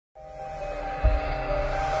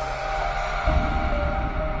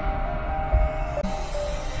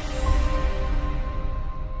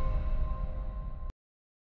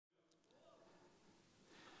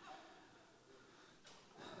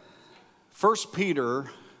1 Peter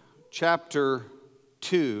chapter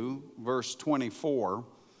 2, verse 24,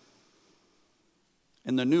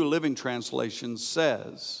 in the New Living Translation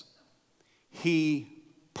says, He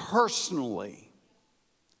personally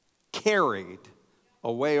carried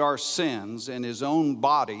away our sins in His own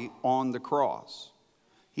body on the cross.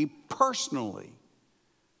 He personally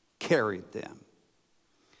carried them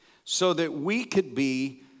so that we could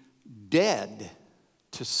be dead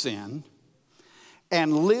to sin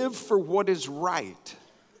and live for what is right.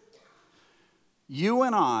 You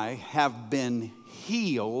and I have been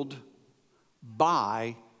healed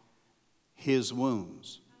by His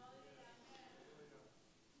wounds.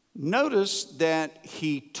 Notice that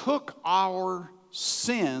He took our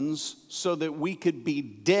sins so that we could be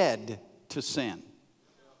dead to sin.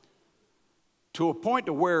 To a point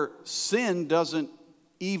to where sin doesn't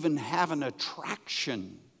even have an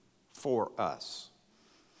attraction for us.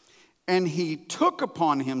 And He took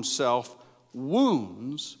upon Himself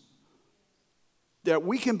wounds that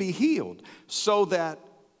we can be healed, so that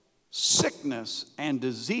sickness and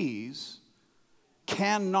disease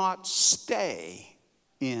cannot stay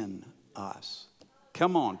in us.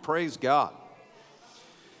 Come on, praise God.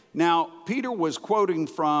 Now, Peter was quoting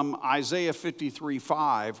from Isaiah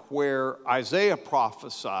 53:5, where Isaiah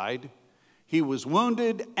prophesied, He was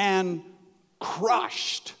wounded and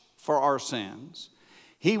crushed for our sins.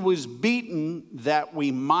 He was beaten that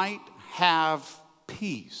we might have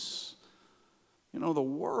peace. You know, the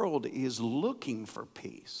world is looking for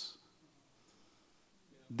peace.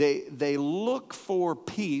 They look for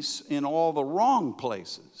peace in all the wrong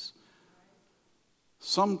places.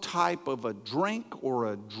 Some type of a drink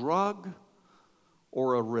or a drug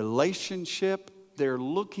or a relationship, they're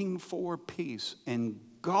looking for peace. And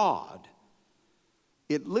God,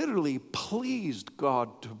 it literally pleased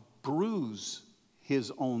God to bruise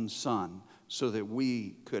His own Son so that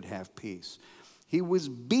we could have peace. He was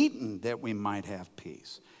beaten that we might have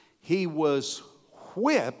peace. He was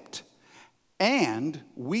whipped and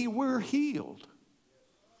we were healed.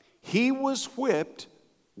 He was whipped,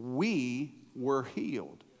 we were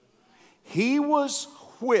healed. He was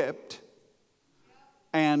whipped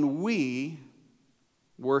and we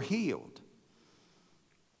were healed.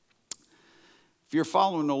 If you're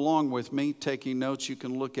following along with me, taking notes, you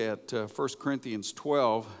can look at 1 Corinthians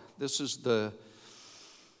 12. This is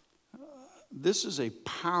a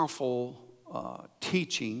powerful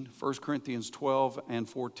teaching. 1 Corinthians 12 and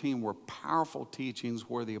 14 were powerful teachings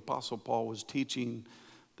where the Apostle Paul was teaching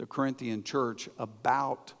the Corinthian church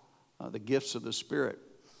about the gifts of the Spirit.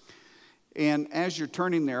 And as you're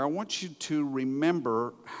turning there, I want you to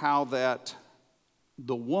remember how that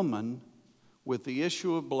the woman with the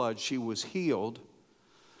issue of blood, she was healed.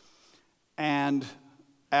 And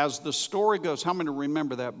as the story goes, how many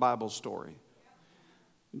remember that Bible story?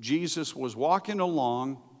 Jesus was walking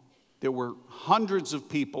along. There were hundreds of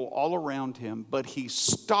people all around Him, but He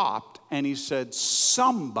stopped and He said,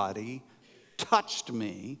 somebody touched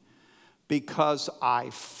me because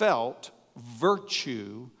I felt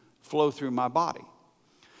virtue flow through my body.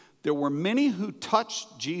 There were many who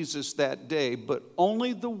touched Jesus that day, but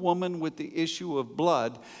only the woman with the issue of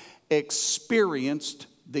blood experienced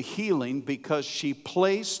the healing because she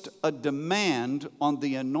placed a demand on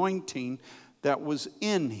the anointing that was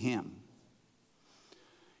in Him.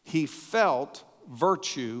 He felt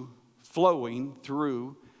virtue flowing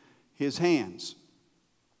through His hands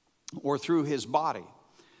or through His body.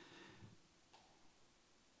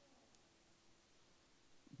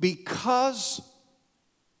 Because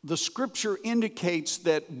the Scripture indicates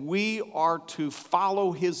that we are to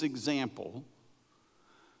follow His example,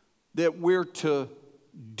 that we're to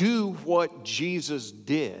do what Jesus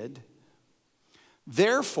did,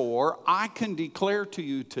 therefore, I can declare to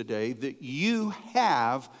you today that you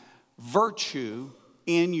have virtue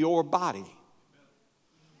in your body.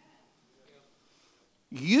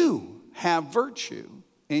 You have virtue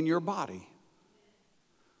in your body.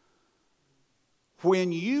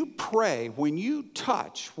 When you pray, when you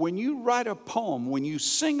touch, when you write a poem, when you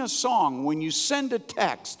sing a song, when you send a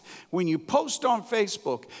text, when you post on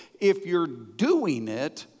Facebook, if you're doing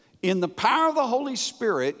it in the power of the Holy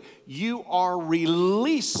Spirit, you are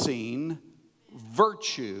releasing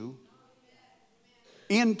virtue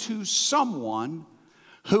into someone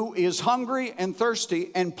who is hungry and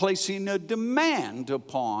thirsty and placing a demand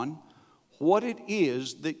upon what it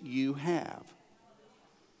is that you have.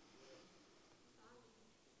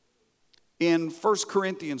 In 1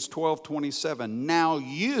 Corinthians 12:27, now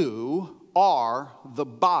you are the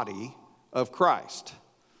body of Christ.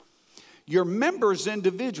 You're members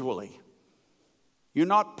individually. You're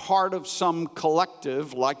not part of some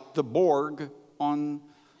collective like the Borg on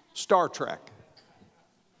Star Trek.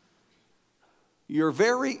 You're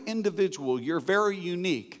very individual. You're very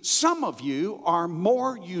unique. Some of you are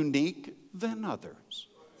more unique than others.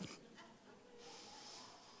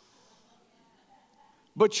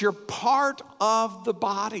 But you're part of the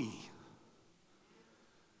body.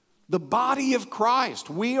 The body of Christ.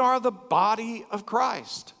 We are the body of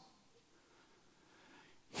Christ.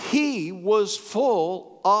 He was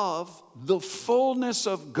full of the fullness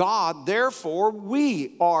of God. Therefore,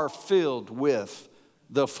 we are filled with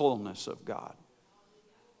the fullness of God.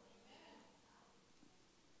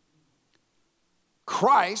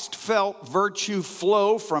 Christ felt virtue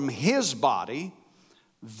flow from his body.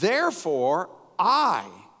 Therefore, I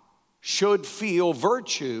should feel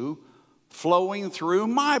virtue flowing through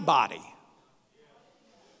my body.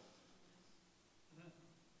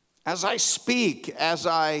 As I speak, as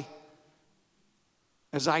I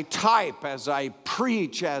type, as I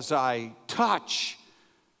preach, as I touch,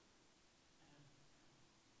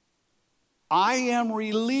 I am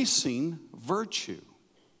releasing virtue.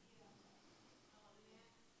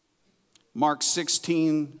 Mark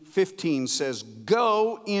 16:15 says,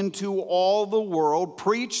 "Go into all the world,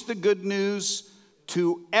 preach the good news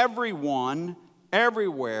to everyone,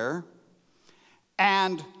 everywhere,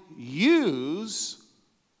 and use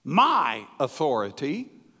my authority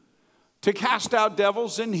to cast out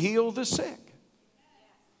devils and heal the sick."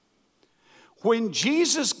 When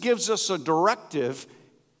Jesus gives us a directive,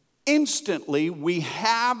 instantly we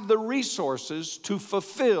have the resources to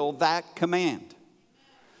fulfill that command.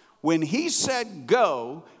 When he said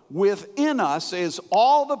go, within us is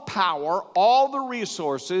all the power, all the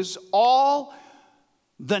resources, all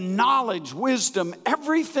the knowledge, wisdom,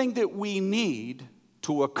 everything that we need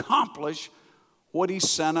to accomplish what he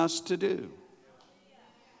sent us to do.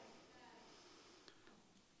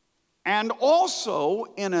 And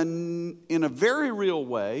also, in a very real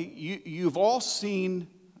way, you've all seen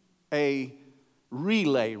a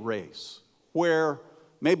relay race where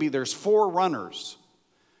maybe there's 4 runners.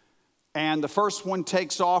 And the first one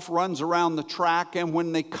takes off, runs around the track, and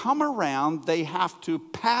when they come around, they have to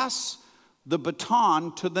pass the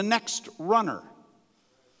baton to the next runner.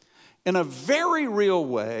 In a very real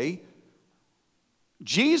way,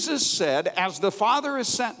 Jesus said, "As the Father has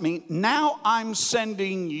sent me, now I'm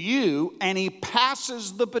sending you," and he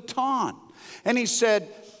passes the baton. And he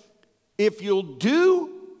said, "If you'll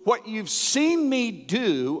do what you've seen me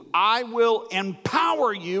do, I will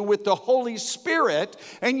empower you with the Holy Spirit,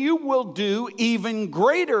 and you will do even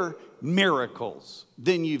greater miracles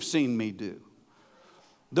than you've seen me do."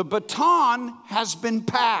 The baton has been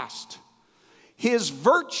passed. His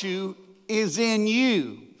virtue is in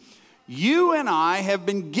you. You and I have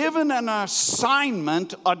been given an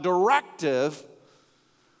assignment, a directive,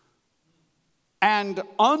 and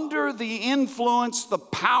under the influence, the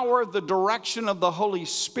power, the direction of the Holy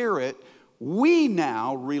Spirit, we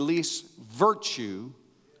now release virtue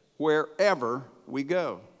wherever we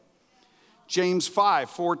go. James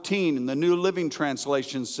 5:14 in the New Living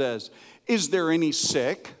Translation says, "Is there any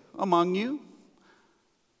sick among you?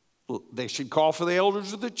 They should call for the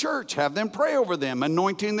elders of the church, have them pray over them,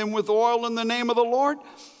 anointing them with oil in the name of the Lord.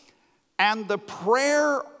 And the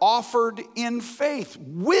prayer offered in faith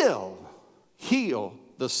will heal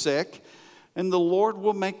the sick, and the Lord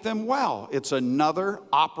will make them well." It's another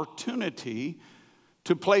opportunity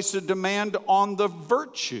to place a demand on the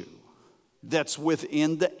virtue that's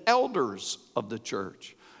within the elders of the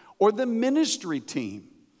church, or the ministry team,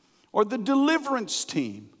 or the deliverance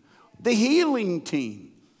team, the healing team.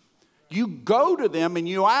 You go to them and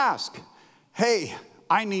you ask, "Hey,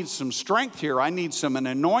 I need some strength here. I need some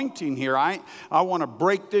anointing here. I want to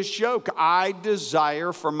break this yoke. I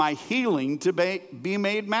desire for my healing to be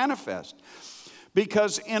made manifest."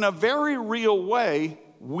 Because in a very real way,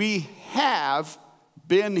 we have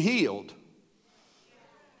been healed.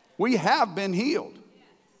 We have been healed.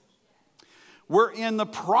 We're in the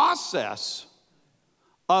process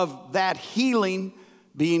of that healing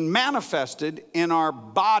being manifested in our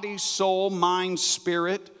body, soul, mind,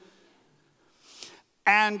 spirit.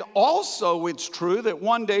 And also it's true that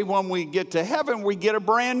one day when we get to heaven, we get a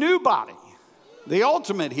brand new body, the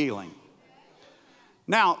ultimate healing.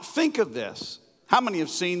 Now, think of this. How many have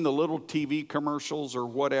seen the little TV commercials or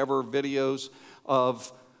whatever videos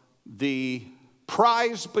of the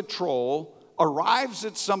prize patrol arrives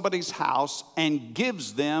at somebody's house and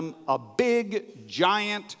gives them a big,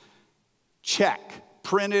 giant check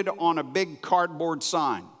printed on a big cardboard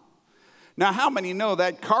sign? Now, how many know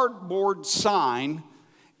that cardboard sign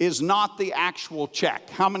is not the actual check?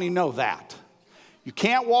 How many know that? You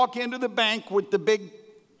can't walk into the bank with the big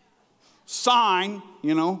sign,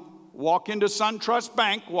 walk into SunTrust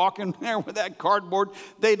Bank, walk in there with that cardboard,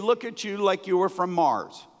 they'd look at you like you were from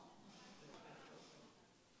Mars.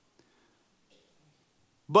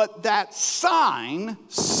 But that sign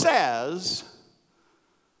says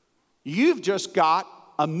you've just got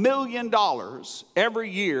 $1 million every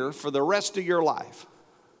year for the rest of your life.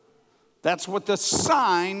 That's what the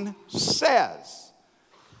sign says.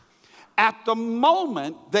 At the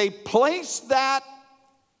moment they place that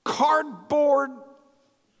cardboard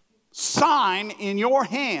sign in your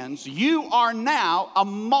hands, you are now a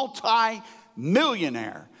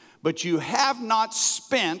multi-millionaire, but you have not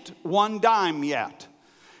spent one dime yet.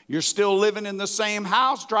 You're still living in the same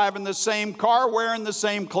house, driving the same car, wearing the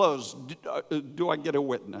same clothes. Do I get a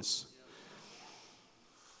witness?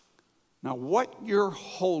 Now, what you're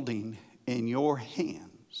holding in your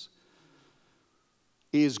hands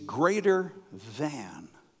is greater than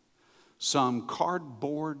some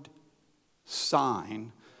cardboard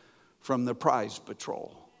sign from the prize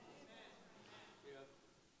patrol.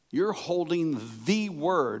 You're holding the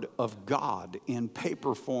Word of God in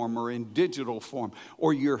paper form or in digital form,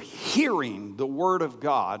 or you're hearing the Word of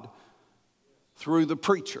God through the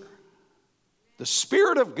preacher. The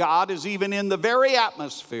Spirit of God is even in the very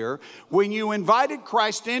atmosphere. When you invited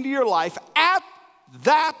Christ into your life, at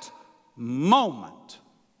that moment,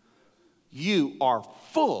 you are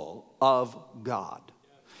full of God.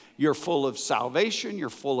 You're full of salvation, you're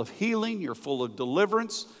full of healing, you're full of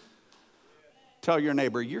deliverance. Tell your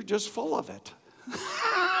neighbor, you're just full of it.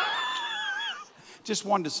 Just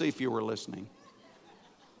wanted to see if you were listening.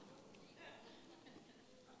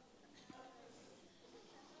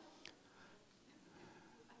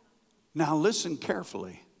 Now listen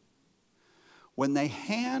carefully. When they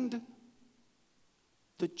hand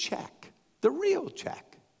the check, the real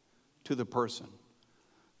check, to the person,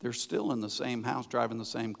 they're still in the same house, driving the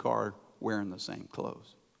same car, wearing the same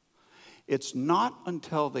clothes. It's not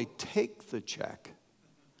until they take the check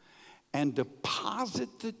and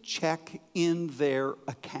deposit the check in their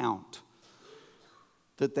account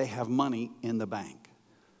that they have money in the bank.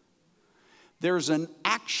 There's an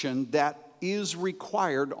action that is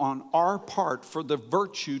required on our part for the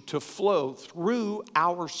virtue to flow through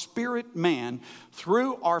our spirit man,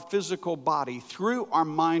 through our physical body, through our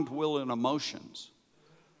mind, will, and emotions.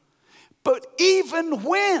 But even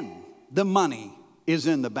when the money is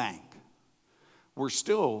in the bank, we're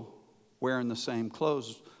still wearing the same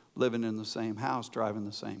clothes, living in the same house, driving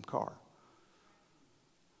the same car.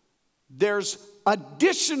 There's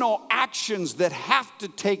additional actions that have to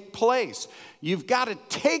take place. You've got to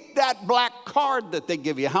take that black card that they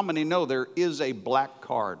give you. How many know there is a black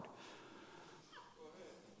card?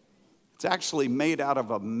 It's actually made out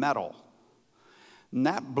of a metal. And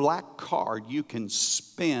that black card, you can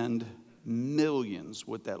spend millions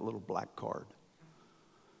with that little black card.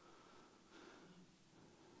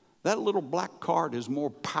 That little black card is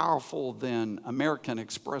more powerful than American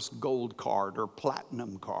Express Gold Card or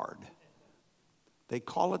Platinum Card. They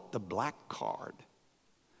call it the black card.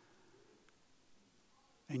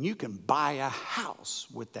 And you can buy a house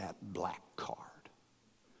with that black card.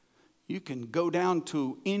 You can go down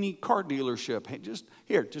to any car dealership. Hey,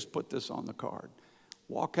 just put this on the card.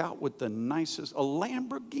 Walk out with the nicest, a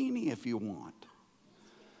Lamborghini if you want.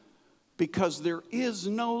 Because there is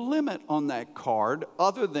no limit on that card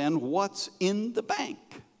other than what's in the bank.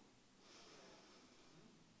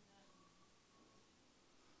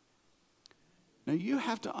 Now you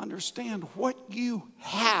have to understand what you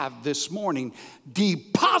have this morning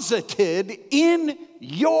deposited in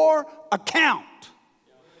your account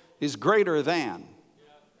is greater than.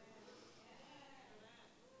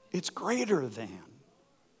 It's greater than.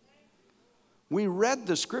 We read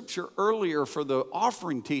the scripture earlier for the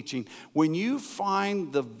offering teaching. When you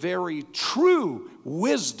find the very true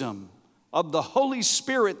wisdom of the Holy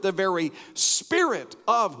Spirit, the very Spirit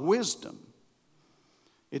of wisdom,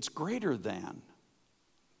 it's greater than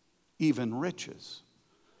even riches.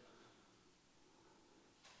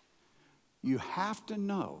 You have to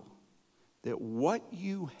know that what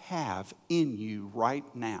you have in you right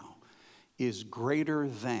now is greater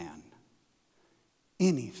than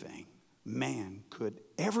anything man could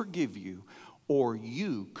ever give you or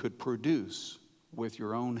you could produce with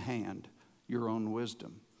your own hand, your own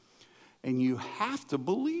wisdom. And you have to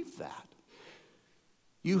believe that.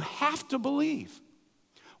 You have to believe.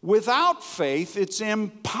 Without faith, it's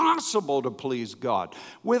impossible to please God.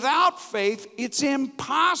 Without faith, it's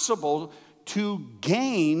impossible to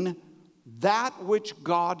gain that which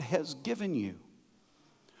God has given you.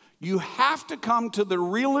 You have to come to the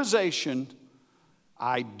realization,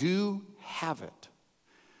 I do have it.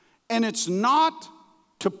 And it's not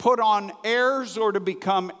to put on airs or to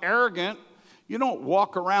become arrogant. You don't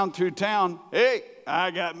walk around through town, hey,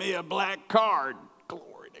 I got me a black card.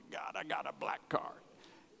 Glory to God, I got a black card.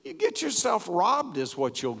 You get yourself robbed is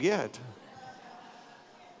what you'll get.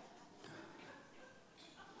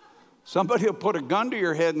 Somebody will put a gun to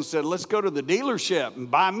your head and said, let's go to the dealership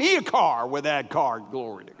and buy me a car with that card.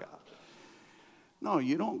 Glory to God. No,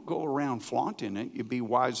 you don't go around flaunting it. You be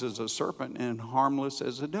wise as a serpent and harmless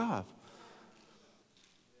as a dove.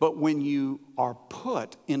 But when you are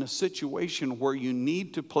put in a situation where you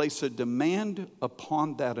need to place a demand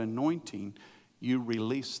upon that anointing, you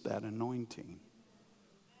release that anointing.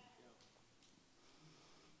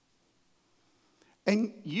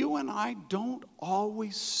 And you and I don't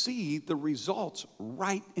always see the results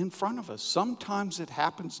right in front of us. Sometimes it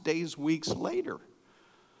happens days, weeks later.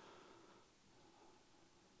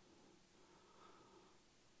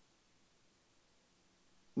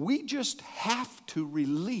 We just have to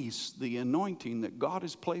release the anointing that God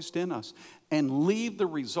has placed in us and leave the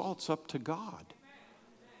results up to God.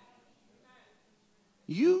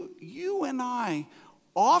 You and I,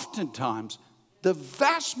 oftentimes, the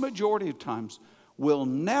vast majority of times, will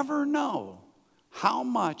never know how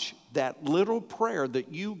much that little prayer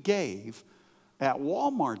that you gave at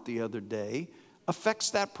Walmart the other day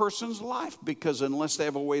affects that person's life, because unless they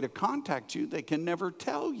have a way to contact you, they can never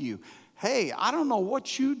tell you, hey, I don't know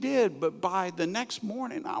what you did, but by the next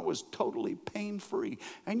morning I was totally pain-free.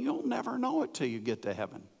 And you'll never know it till you get to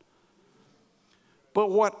heaven.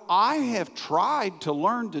 But what I have tried to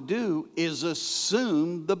learn to do is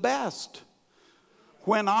assume the best.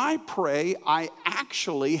 When I pray, I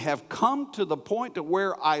actually have come to the point to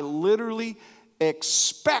where I literally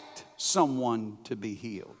expect someone to be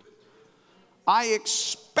healed. I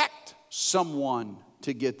expect someone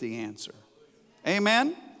to get the answer.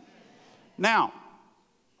 Amen? Now,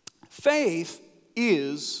 faith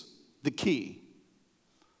is the key.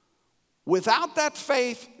 Without that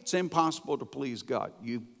faith, it's impossible to please God.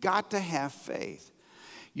 You've got to have faith.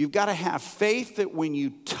 You've got to have faith that when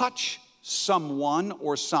you touch someone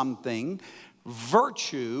or something,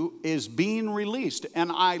 virtue is being released.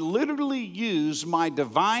 And I literally use my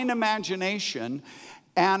divine imagination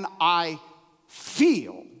and I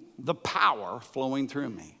feel the power flowing through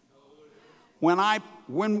me.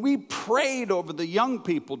 When we prayed over the young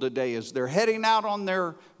people today as they're heading out on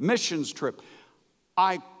their missions trip,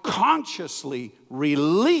 I consciously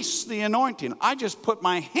release the anointing. I just put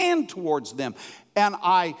my hand towards them and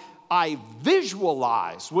I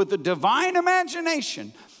visualize with a divine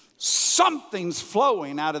imagination something's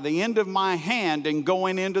flowing out of the end of my hand and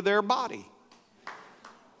going into their body.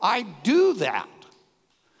 I do that.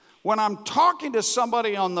 When I'm talking to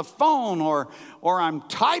somebody on the phone or I'm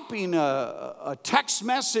typing a text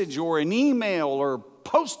message or an email or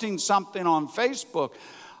posting something on Facebook,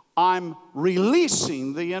 I'm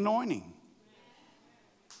releasing the anointing.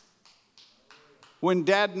 When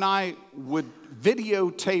Dad and I would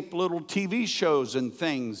videotape little TV shows and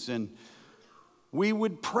things, and we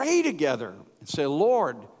would pray together and say,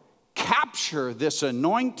 Lord, capture this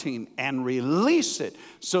anointing and release it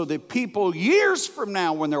so that people years from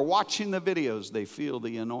now, when they're watching the videos, they feel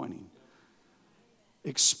the anointing.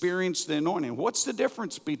 Experience the anointing. What's the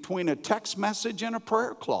difference between a text message and a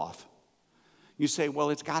prayer cloth? You say, well,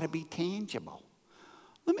 it's got to be tangible.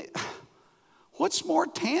 What's more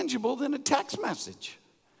tangible than a text message?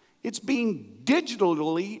 It's being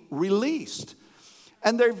digitally released.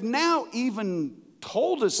 And they've now even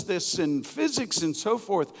told us this in physics and so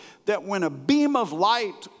forth, that when a beam of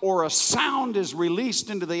light or a sound is released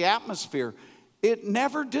into the atmosphere, it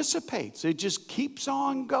never dissipates. It just keeps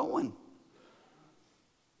on going.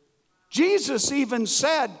 Jesus even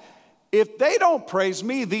said, if they don't praise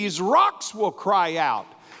me, these rocks will cry out.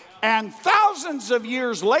 And thousands of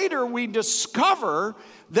years later, we discover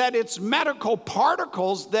that it's medical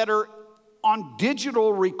particles that are on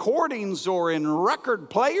digital recordings or in record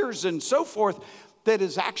players and so forth that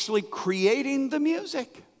is actually creating the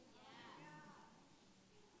music.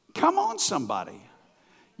 Come on, somebody.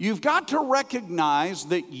 You've got to recognize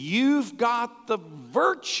that you've got the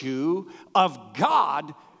virtue of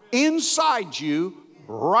God inside you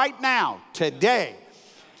right now, today.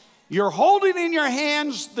 You're holding in your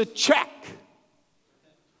hands the check.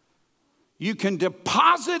 You can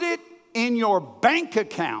deposit it in your bank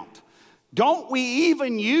account. Don't we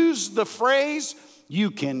even use the phrase,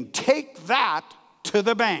 you can take that to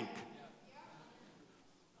the bank?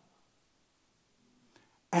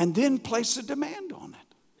 And then place a demand on it.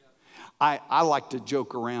 I like to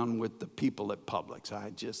joke around with the people at Publix.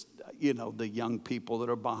 I just, the young people that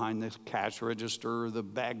are behind this cash register, or the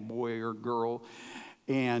bag boy or girl.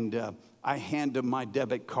 and I hand them my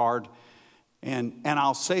debit card, and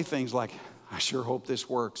I'll say things like, I sure hope this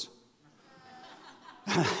works.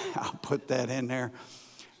 I'll put that in there,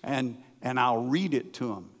 and I'll read it to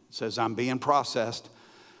them. It says, I'm being processed.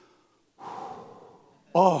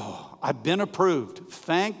 Oh, I've been approved.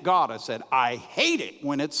 Thank God. I said, I hate it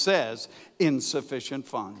when it says insufficient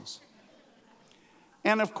funds.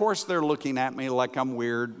 And of course, they're looking at me like I'm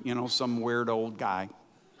weird, you know, some weird old guy.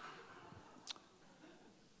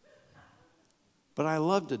 But I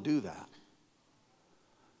love to do that.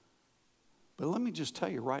 But let me just tell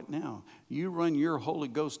you right now, you run your Holy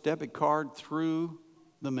Ghost debit card through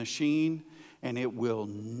the machine, and it will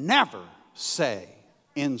never say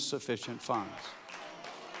insufficient funds.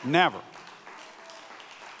 Never.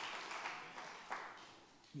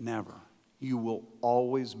 Never. You will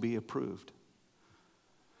always be approved.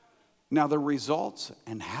 Now, the results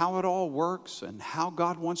and how it all works and how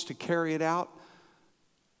God wants to carry it out,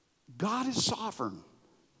 God is sovereign.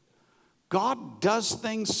 God does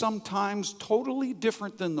things sometimes totally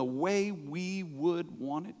different than the way we would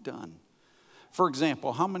want it done. For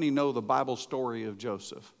example, how many know the Bible story of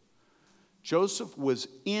Joseph? Joseph was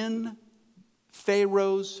in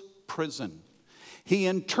Pharaoh's prison. He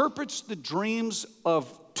interprets the dreams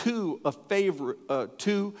of two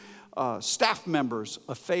staff members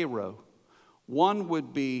of Pharaoh. One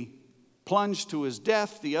would be plunged to his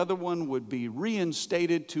death. The other one would be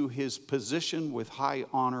reinstated to his position with high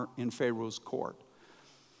honor in Pharaoh's court.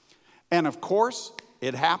 And of course,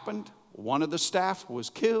 it happened. One of the staff was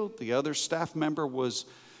killed. The other staff member was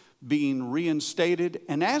being reinstated.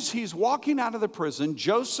 And as he's walking out of the prison,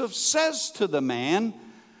 Joseph says to the man,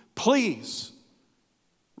 please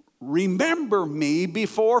remember me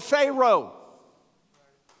before Pharaoh.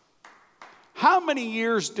 How many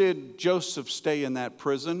years did Joseph stay in that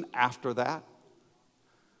prison after that?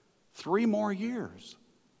 3 more years.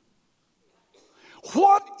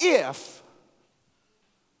 What if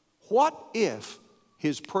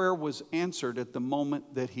his prayer was answered at the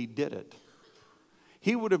moment that he did it?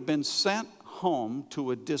 He would have been sent home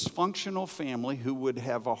to a dysfunctional family who would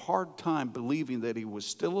have a hard time believing that he was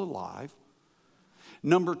still alive.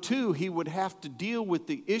 Number 2, he would have to deal with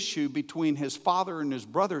the issue between his father and his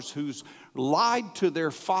brothers who's lied to their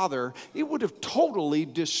father. It would have totally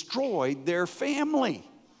destroyed their family.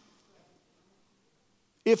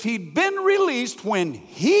 If he'd been released when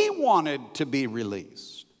he wanted to be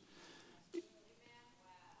released,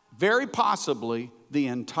 very possibly the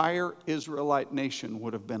entire Israelite nation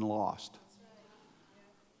would have been lost.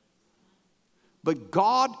 But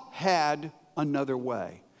God had another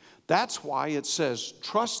way. That's why it says,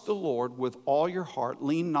 trust the Lord with all your heart,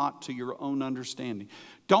 lean not to your own understanding.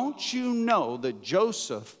 Don't you know that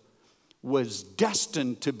Joseph was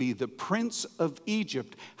destined to be the prince of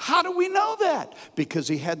Egypt? How do we know that? Because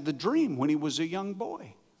he had the dream when he was a young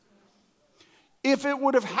boy. If it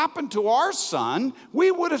would have happened to our son, we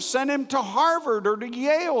would have sent him to Harvard or to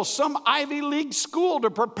Yale, some Ivy League school, to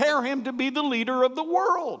prepare him to be the leader of the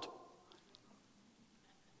world.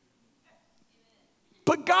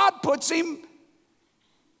 But God puts him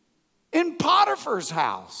in Potiphar's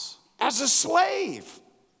house as a slave,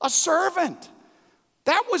 a servant.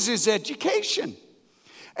 That was his education.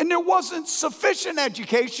 And there wasn't sufficient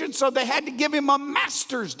education, so they had to give him a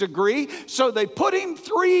master's degree. So they put him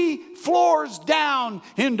 3 floors down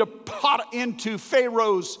into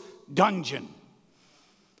Pharaoh's dungeon.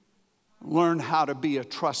 Learn how to be a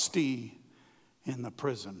trustee in the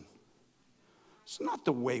prison. It's not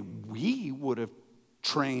the way we would have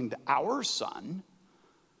trained our son.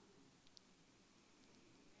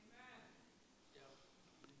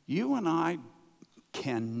 You and I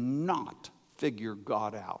cannot figure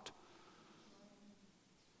God out.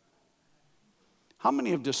 How many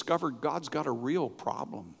have discovered God's got a real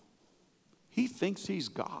problem? He thinks he's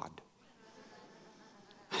God.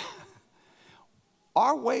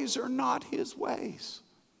 Our ways are not his ways.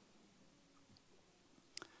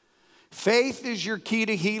 Faith is your key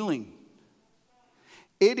to healing.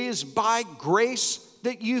 It is by grace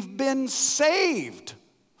that you've been saved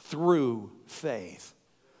through faith.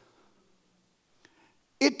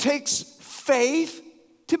 It takes faith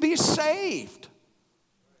to be saved.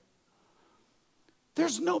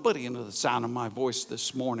 There's nobody under the sound of my voice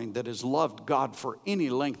this morning that has loved God for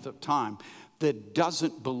any length of time that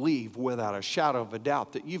doesn't believe without a shadow of a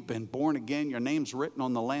doubt that you've been born again, your name's written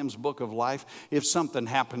on the Lamb's book of life. If something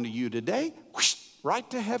happened to you today, whoosh, right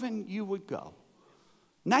to heaven you would go.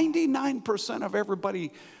 99% of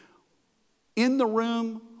everybody in the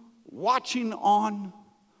room watching on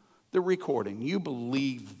the recording, you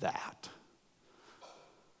believe that.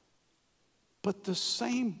 But the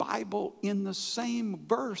same Bible in the same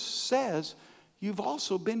verse says you've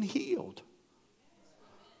also been healed.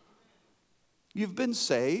 You've been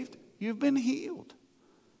saved. You've been healed.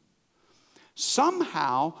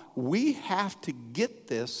 Somehow we have to get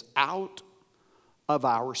this out of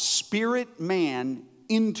our spirit man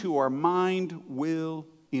into our mind, will,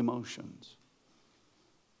 emotions.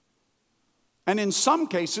 And in some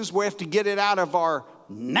cases, we have to get it out of our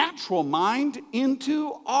natural mind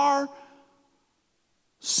into our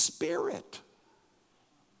spirit.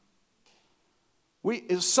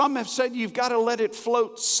 Some have said you've got to let it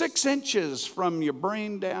float 6 inches from your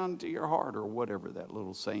brain down to your heart, or whatever that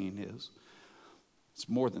little saying is. It's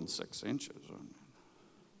more than 6 inches.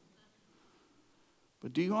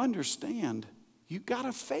 But do you understand? You've got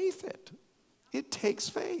to faith it. It takes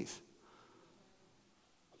faith.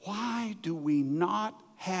 Why do we not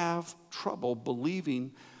have trouble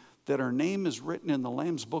believing that our name is written in the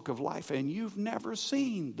Lamb's Book of Life and you've never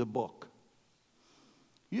seen the book?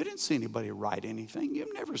 You didn't see anybody write anything.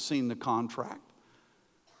 You've never seen the contract.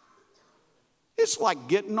 It's like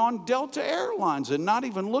getting on Delta Airlines and not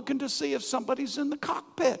even looking to see if somebody's in the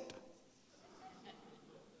cockpit.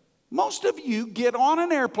 Most of you get on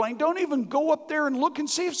an airplane, don't even go up there and look and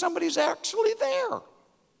see if somebody's actually there.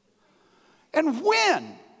 And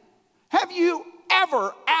when have you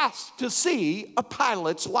ever asked to see a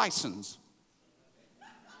pilot's license?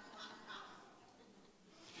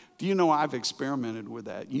 Do you know I've experimented with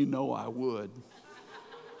that? You know I would.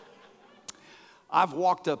 I've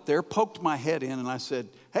walked up there, poked my head in, and I said,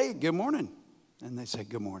 "Hey, good morning." And they said,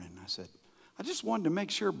 "Good morning." I said, "I just wanted to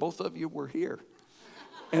make sure both of you were here."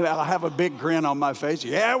 And I have a big grin on my face.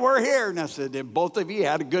 "Yeah, we're here." And I said, "Did both of you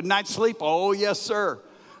had a good night's sleep?" "Oh, yes, sir."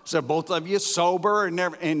 So both of you sober, and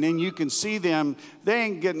then you can see them. They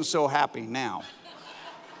ain't getting so happy now.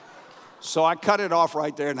 So I cut it off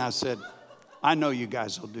right there, and I said, "I know you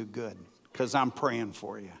guys will do good because I'm praying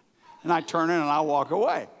for you." And I turn in and I walk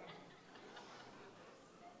away.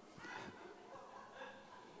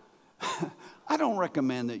 I don't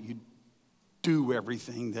recommend that you do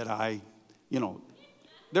everything that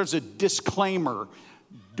there's a disclaimer.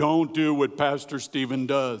 Don't do what Pastor Stephen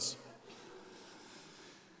does.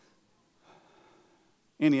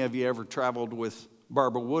 Any of you ever traveled with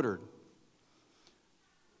Barbara Woodard?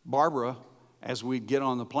 Barbara, as we'd get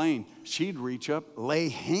on the plane, she'd reach up, lay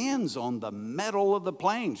hands on the metal of the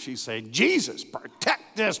plane. She'd say, "Jesus,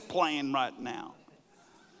 protect this plane right now."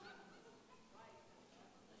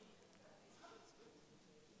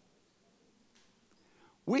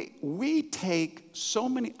 We take so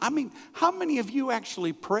many, how many of you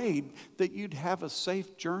actually prayed that you'd have a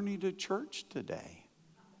safe journey to church today?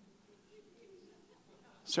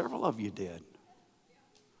 Several of you did.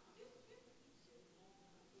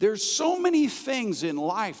 There's so many things in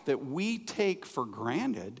life that we take for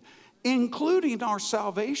granted, including our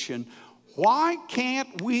salvation. Why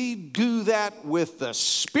can't we do that with the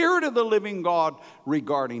Spirit of the living God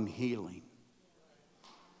regarding healing?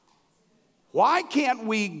 Why can't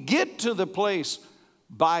we get to the place,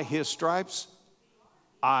 by His stripes,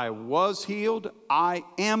 I was healed, I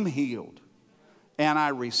am healed, and I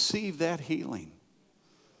receive that healing?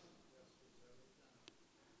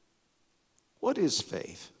 What is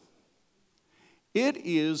faith? It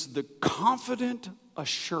is the confident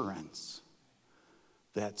assurance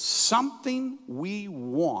that something we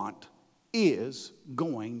want is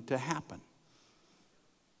going to happen.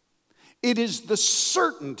 It is the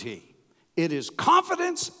certainty. It is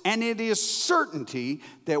confidence and it is certainty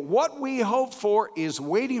that what we hope for is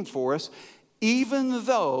waiting for us, even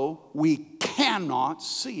though we cannot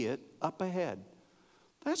see it up ahead.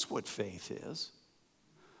 That's what faith is.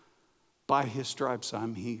 By His stripes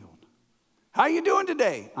I'm healed. How you doing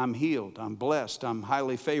today? I'm healed. I'm blessed. I'm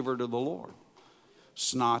highly favored of the Lord.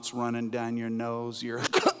 Snot's running down your nose. You're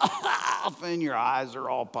and your eyes are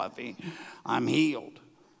all puffy. I'm healed.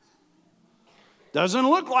 Doesn't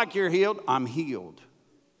look like you're healed. I'm healed.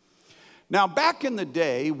 Now, back in the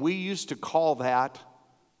day, we used to call that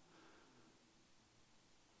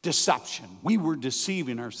deception. We were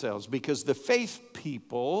deceiving ourselves because the faith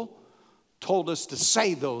people told us to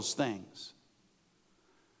say those things.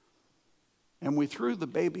 And we threw the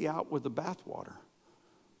baby out with the bathwater.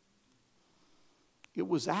 It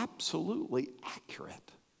was absolutely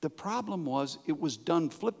accurate. The problem was it was done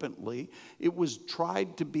flippantly. It was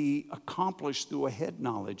tried to be accomplished through a head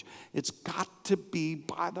knowledge. It's got to be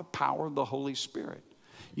by the power of the Holy Spirit.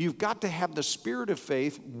 You've got to have the spirit of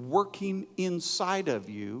faith working inside of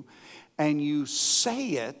you, and you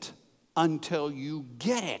say it until you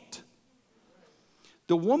get it.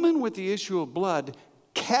 The woman with the issue of blood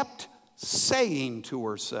kept saying to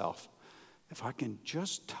herself, if I can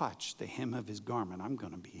just touch the hem of his garment, I'm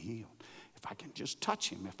going to be healed. If I can just touch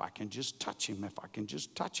him, if I can just touch him, if I can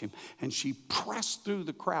just touch him. And she pressed through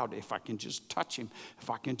the crowd. If I can just touch him, if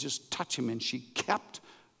I can just touch him. And she kept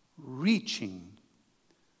reaching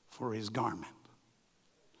for his garment.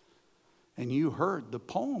 And you heard the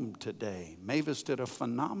poem today. Mavis did a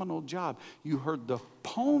phenomenal job. You heard the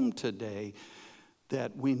poem today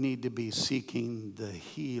that we need to be seeking the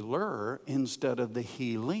healer instead of the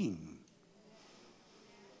healing.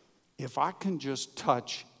 If I can just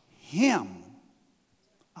touch him,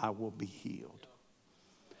 I will be healed.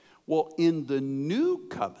 Well, in the new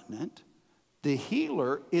covenant, the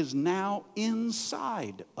healer is now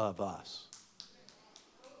inside of us.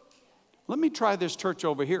 Let me try this church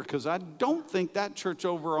over here, because I don't think that church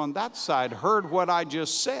over on that side heard what I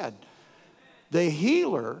just said. The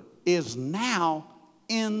healer is now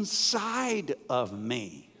inside of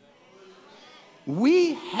me.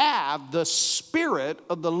 We have the Spirit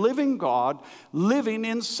of the living God living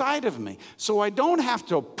inside of me. So I don't have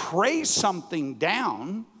to pray something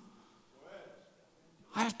down.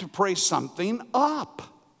 I have to pray something up.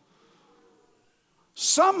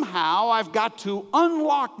 Somehow I've got to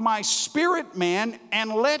unlock my spirit man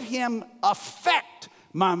and let him affect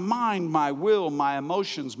my mind, my will, my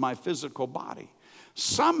emotions, my physical body.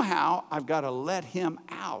 Somehow I've got to let him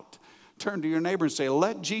out. Turn to your neighbor and say,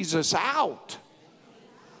 let Jesus out.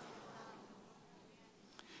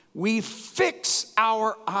 We fix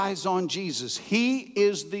our eyes on Jesus. He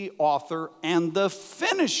is the author and the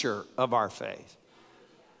finisher of our faith.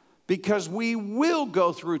 Because we will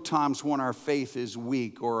go through times when our faith is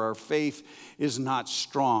weak or our faith is not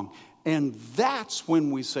strong. And that's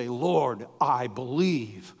when we say, Lord, I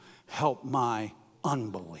believe. Help my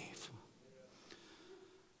unbelief.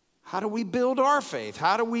 How do we build our faith?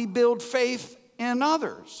 How do we build faith in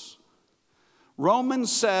others?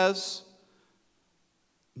 Romans says,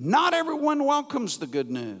 not everyone welcomes the good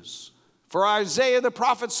news. For Isaiah the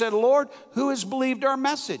prophet said, Lord, who has believed our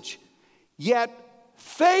message? Yet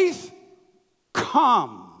faith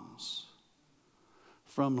comes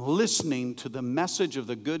from listening to the message of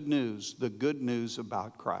the good news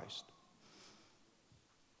about Christ.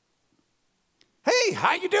 Hey,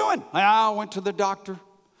 how you doing? I went to the doctor.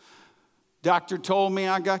 Doctor told me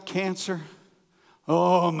I got cancer.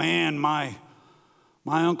 Oh man, my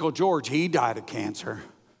Uncle George, he died of cancer.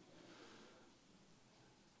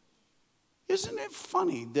 Isn't it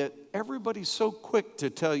funny that everybody's so quick to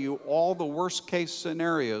tell you all the worst case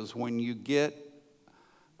scenarios when you get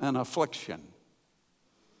an affliction?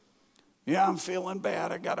 Yeah, I'm feeling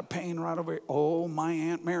bad. I got a pain right over here. Oh, my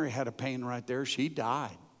Aunt Mary had a pain right there. She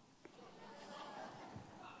died.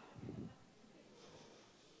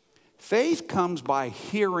 Faith comes by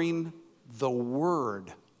hearing the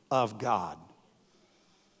word of God.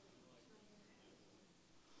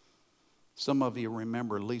 Some of you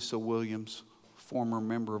remember Lisa Williams, former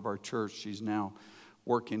member of our church. She's now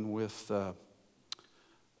working with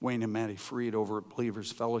Wayne and Maddie Freed over at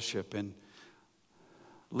Believers Fellowship. And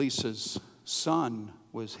Lisa's son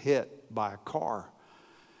was hit by a car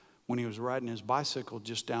when he was riding his bicycle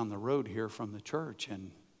just down the road here from the church.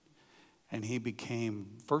 And he became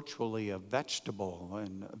virtually a vegetable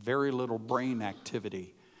and very little brain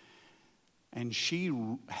activity. And she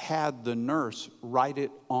had the nurse write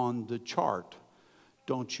it on the chart.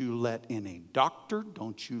 Don't you let any doctor,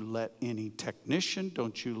 don't you let any technician,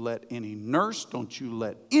 don't you let any nurse, don't you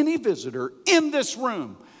let any visitor in this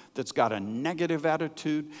room that's got a negative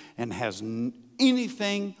attitude and has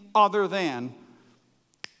anything other than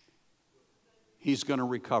he's going to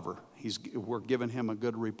recover. We're giving him a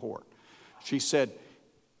good report. She said,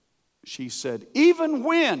 even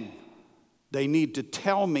when they need to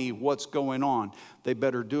tell me what's going on, they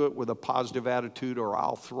better do it with a positive attitude or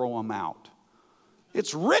I'll throw them out.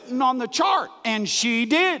 It's written on the chart, and she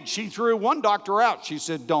did. She threw one doctor out. She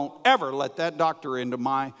said, don't ever let that doctor into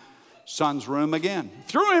my son's room again.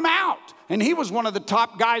 Threw him out, and he was one of the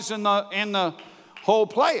top guys in the whole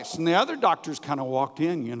place. And the other doctors kind of walked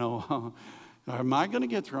in, am I going to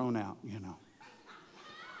get thrown out,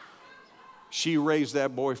 She raised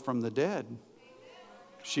that boy from the dead.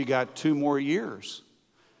 She got 2 more years.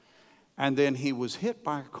 And then he was hit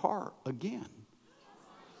by a car again.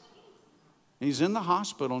 He's in the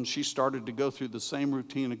hospital, and she started to go through the same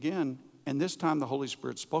routine again. And this time the Holy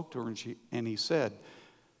Spirit spoke to her, and he said,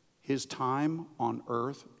 his time on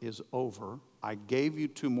earth is over. I gave you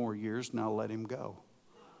 2 more years, now let him go.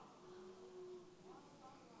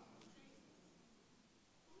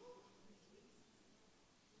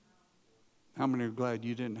 How many are glad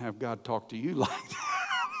you didn't have God talk to you like that?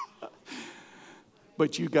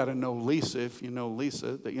 But you got to know Lisa, if you know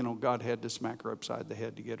Lisa, that, you know, God had to smack her upside the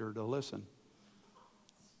head to get her to listen.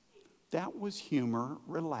 That was humor.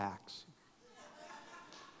 Relax.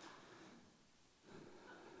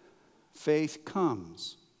 Faith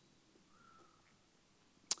comes.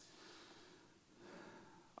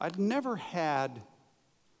 I'd never had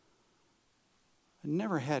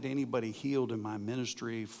anybody healed in my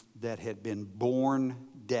ministry that had been born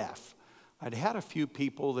deaf. I'd had a few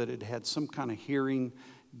people that had had some kind of hearing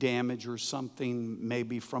damage or something,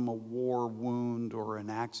 maybe from a war wound or an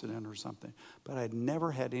accident or something. But I'd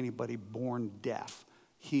never had anybody born deaf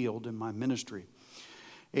healed in my ministry.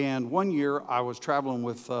 And one year I was traveling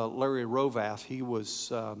with Larry Rovath. He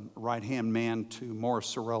was right-hand man to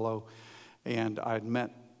Morris Cerullo. And I'd met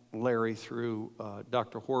Larry through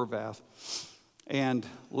Dr. Horvath. And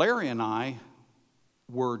Larry and I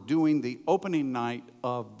were doing the opening night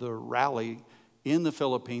of the rally in the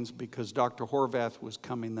Philippines because Dr. Horvath was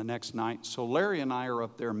coming the next night. So Larry and I are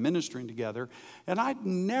up there ministering together. And I'd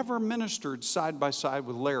never ministered side by side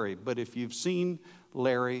with Larry. But if you've seen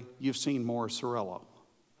Larry, you've seen Morris Cerullo.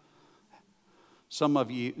 Some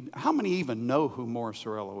of you, how many even know who Morris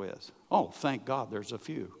Cerullo is? Oh, thank God, there's a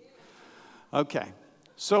few. Okay,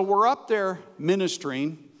 so we're up there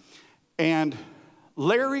ministering, and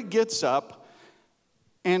Larry gets up,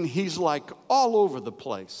 and he's like all over the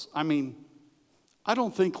place. I mean, I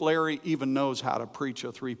don't think Larry even knows how to preach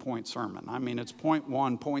a 3-point sermon. I mean, it's point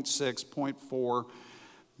 1, point 6, point 4,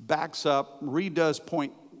 backs up, redoes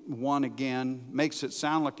point 1 again, makes it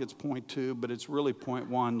sound like it's point 2, but it's really point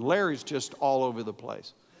 1. Larry's just all over the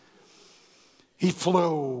place. He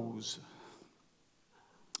flows.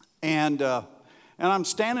 And I'm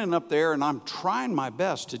standing up there, and I'm trying my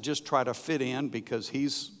best to just try to fit in because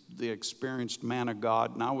he's the experienced man of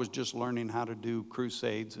God, and I was just learning how to do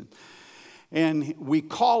crusades. And we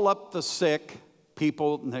call up the sick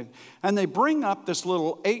people, and they bring up this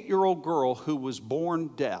little 8-year-old girl who was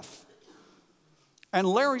born deaf. And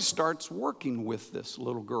Larry starts working with this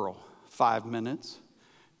little girl, 5 minutes,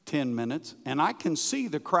 10 minutes, and I can see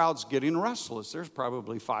the crowd's getting restless. There's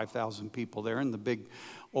probably 5,000 people there in the big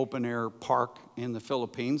open-air park in the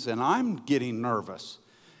Philippines, and I'm getting nervous.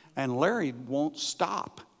 And Larry won't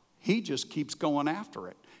stop. He just keeps going after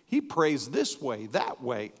it. He prays this way, that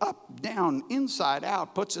way, up, down, inside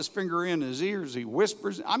out, puts his finger in his ears, he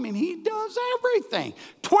whispers. I mean, he does everything.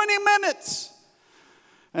 20 minutes.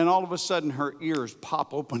 And all of a sudden, her ears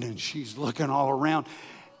pop open, and she's looking all around.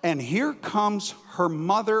 And here comes her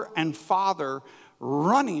mother and father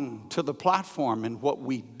running to the platform. And what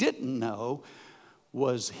we didn't know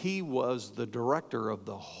was he was the director of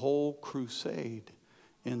the whole crusade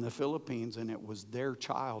in the Philippines, and it was their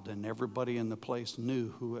child, and everybody in the place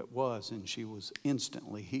knew who it was, and she was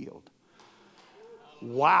instantly healed.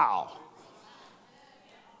 Wow.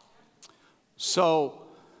 So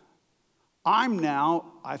I'm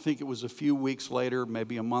now, I think it was a few weeks later,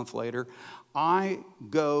 maybe a month later, I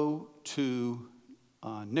go to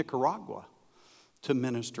Nicaragua to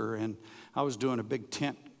minister, and I was doing a big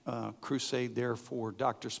tent crusade there for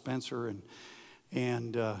Dr. Spencer,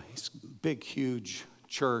 and he's a big, huge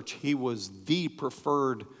church. He was the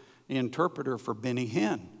preferred interpreter for Benny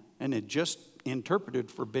Hinn, and had just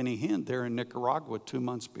interpreted for Benny Hinn there in Nicaragua 2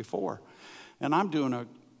 months before. And I'm doing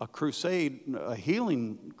a crusade, a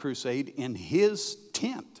healing crusade in his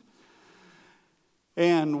tent.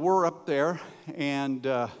 And we're up there, and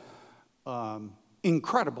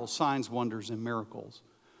incredible signs, wonders, and miracles.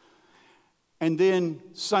 And then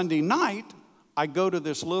Sunday night, I go to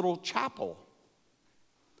this little chapel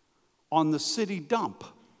on the city dump.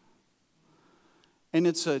 And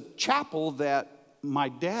it's a chapel that my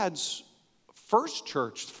dad's first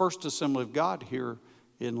church, First Assembly of God here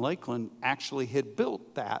in Lakeland, actually had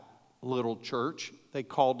built that little church. They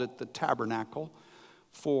called it the Tabernacle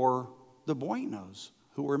for the Buenos,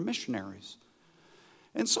 who were missionaries.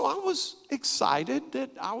 And so I was excited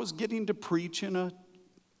that I was getting to preach in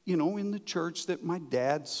in the church that my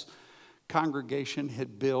dad's congregation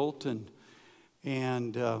had built, and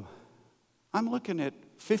I'm looking at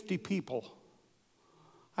 50 people.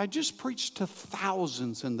 I just preached to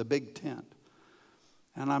thousands in the big tent.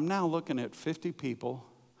 And I'm now looking at 50 people,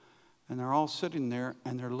 and they're all sitting there,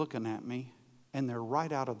 and they're looking at me, and they're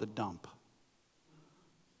right out of the dump.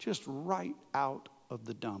 Just right out of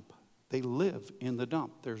the dump. They live in the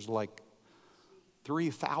dump. There's like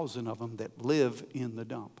 3,000 of them that live in the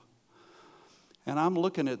dump. And I'm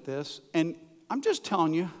looking at this, and I'm just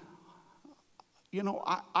telling you,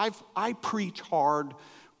 I preach hard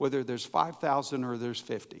whether there's 5,000 or there's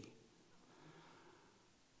 50.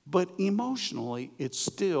 But emotionally, it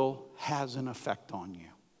still has an effect on you.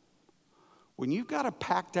 when you've got a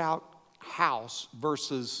packed out house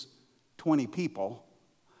versus 20 people,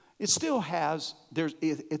 it still has,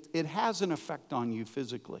 it has an effect on you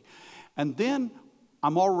physically. And then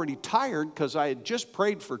I'm already tired because I had just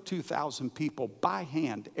prayed for 2,000 people by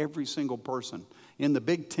hand, every single person, in the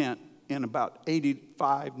big tent in about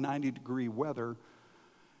 85, 90-degree weather.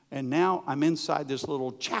 And now I'm inside this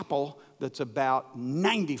little chapel that's about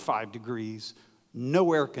 95 degrees,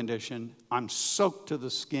 no air condition. I'm soaked to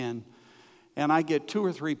the skin, and I get 2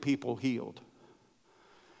 or 3 people healed.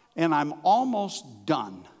 And I'm almost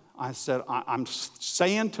done. I said, I'm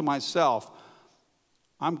saying to myself,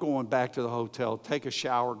 I'm going back to the hotel, take a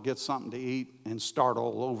shower, get something to eat, and start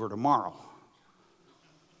all over tomorrow.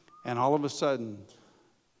 And all of a sudden,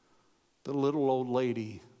 the little old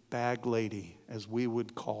lady, bag lady, as we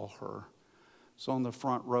would call her, is on the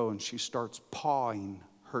front row, and she starts pawing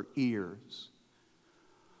her ears.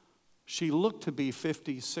 She looked to be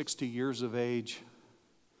 50, 60 years of age,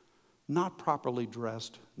 not properly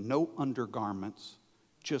dressed, no undergarments,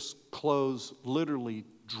 just clothes literally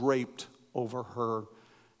draped over her.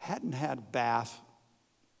 Hadn't had a bath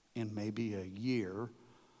in maybe a year,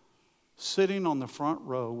 sitting on the front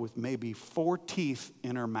row with maybe 4 teeth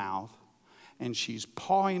in her mouth, and she's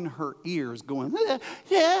pawing her ears, going,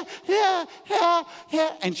 yeah,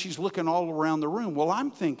 and she's looking all around the room. Well,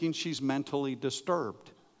 I'm thinking she's mentally disturbed.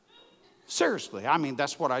 Seriously, I mean,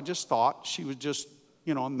 that's what I just thought. She was just,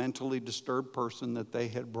 a mentally disturbed person that they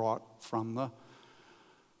had brought from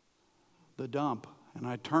the dump. And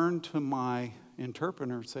I turned to my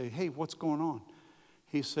interpreter and say, hey, what's going on?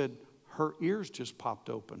 He said, her ears just popped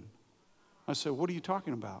open. I said, what are you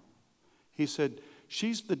talking about? He said,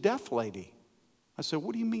 she's the deaf lady. I said,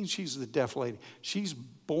 what do you mean she's the deaf lady? She's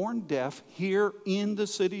born deaf here in the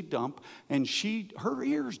city dump, and her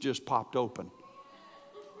ears just popped open.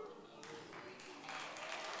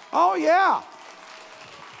 Oh, yeah.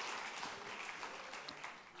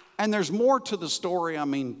 And there's more to the story. I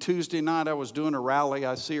mean, Tuesday night I was doing a rally.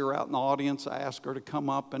 I see her out in the audience. I asked her to come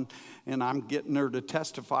up, and I'm getting her to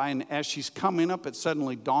testify. And as she's coming up, it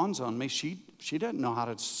suddenly dawns on me, she doesn't know how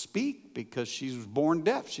to speak because she was born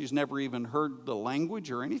deaf. She's never even heard the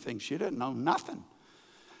language or anything. She didn't know nothing.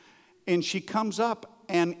 And she comes up,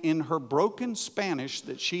 and in her broken Spanish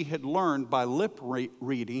that she had learned by lip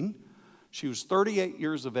reading, she was 38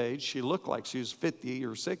 years of age. She looked like she was 50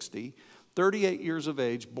 or 60. 38 years of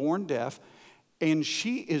age, born deaf, and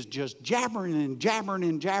she is just jabbering and jabbering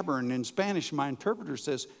and jabbering in Spanish. My interpreter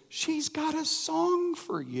says, she's got a song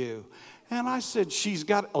for you. And I said,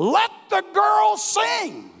 let the girl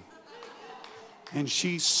sing. And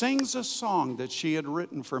she sings a song that she had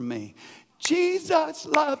written for me. Jesus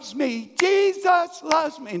loves me, Jesus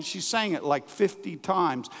loves me. And she sang it like 50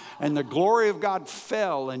 times. And the glory of God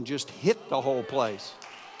fell and just hit the whole place.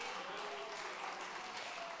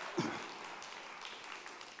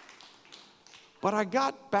 But I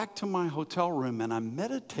got back to my hotel room and I'm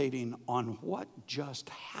meditating on what just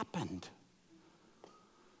happened.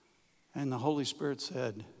 And the Holy Spirit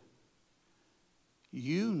said,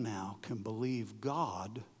 you now can believe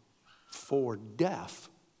God for deaf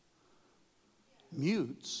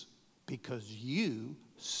mutes because you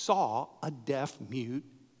saw a deaf mute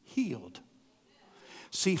healed.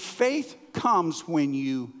 See, faith comes when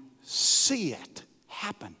you see it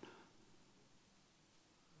happen.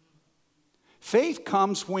 Faith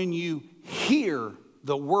comes when you hear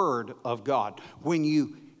the word of God, when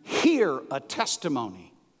you hear a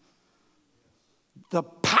testimony. The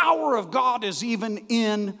power of God is even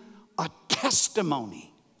in a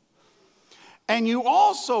testimony. And you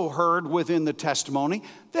also heard within the testimony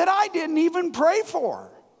that I didn't even pray for.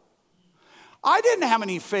 I didn't have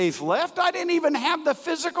any faith left. I didn't even have the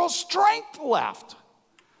physical strength left.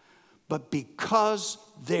 But because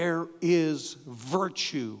there is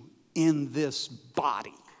virtue in this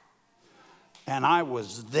body, and I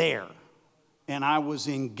was there, and I was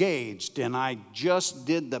engaged, and I just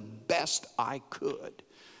did the best I could,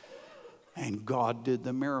 and God did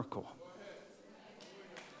the miracle.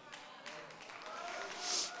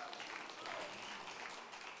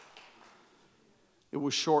 It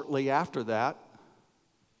was shortly after that,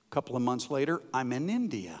 a couple of months later, I'm in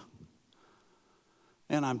India,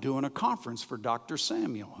 and I'm doing a conference for Dr.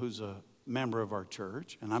 Samuel, who's a member of our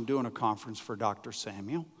church, and I'm doing a conference for Dr.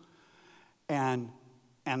 Samuel, and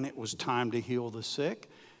it was time to heal the sick.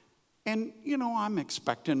 And, I'm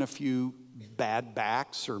expecting a few bad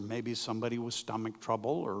backs, or maybe somebody with stomach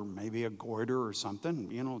trouble, or maybe a goiter or something.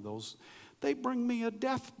 They bring me a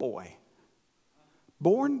deaf boy,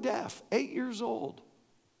 born deaf, 8 years old.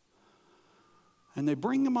 And they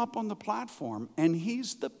bring him up on the platform, and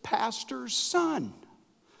he's the pastor's son.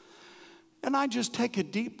 And I just take a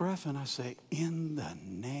deep breath and I say, in the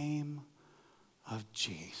name of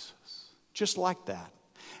Jesus. Just like that.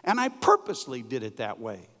 And I purposely did it that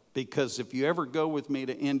way. Because if you ever go with me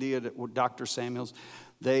to India with Dr. Samuels,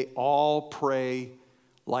 they all pray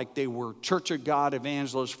like they were Church of God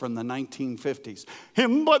evangelists from the 1950s.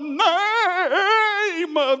 In the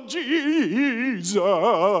name of Jesus.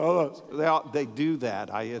 They do that.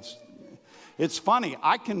 It's funny.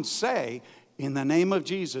 I can say, in the name of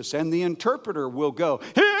Jesus, and the interpreter will go,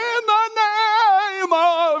 in the name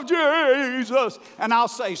of Jesus. And I'll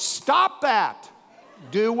say, stop that.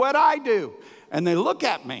 Do what I do. And they look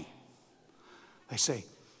at me. They say,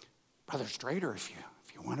 Brother Strader, if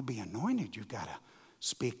you want to be anointed, you've got to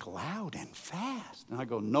speak loud and fast. And I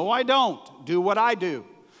go, no, I don't. Do what I do.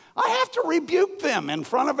 I have to rebuke them in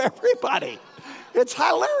front of everybody. It's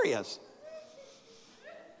hilarious.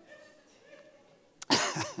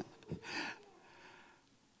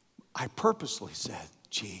 I purposely said,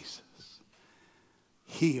 Jesus,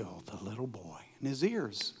 heal the little boy. And his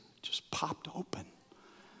ears just popped open.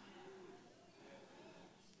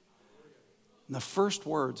 And the first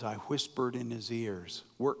words I whispered in his ears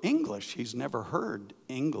were English. He's never heard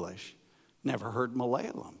English, never heard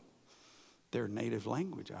Malayalam, their native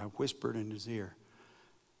language. I whispered in his ear,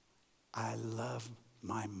 I love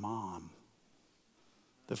my mom.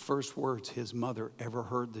 The first words his mother ever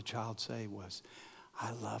heard the child say was,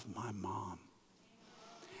 I love my mom.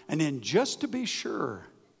 And then just to be sure,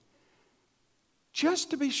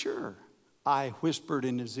 I whispered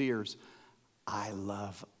in his ears, I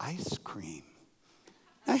love ice cream.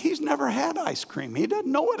 Now, he's never had ice cream. He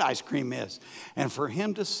doesn't know what ice cream is. And for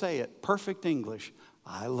him to say it, perfect English,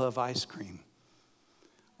 I love ice cream,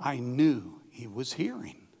 I knew he was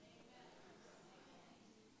hearing.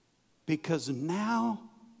 Because now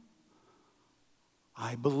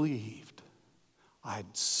I believed.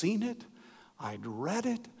 I'd seen it. I'd read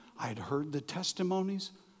it. I'd heard the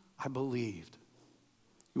testimonies. I believed.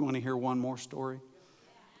 You want to hear one more story?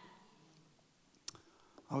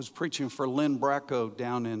 I was preaching for Lynn Bracco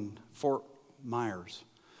down in Fort Myers.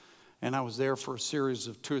 And I was there for a series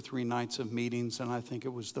of 2 or 3 nights of meetings, and I think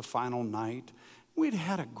it was the final night. We'd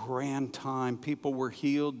had a grand time. People were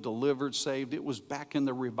healed, delivered, saved. It was back in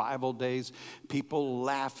the revival days. People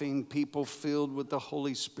laughing, people filled with the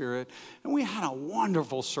Holy Spirit. And we had a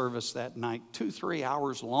wonderful service that night, 2-3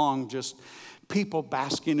 hours long, just people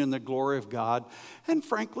basking in the glory of God. And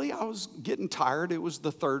frankly, I was getting tired. It was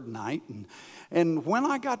the 3rd night. And when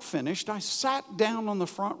I got finished, I sat down on the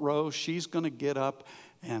front row. She's going to get up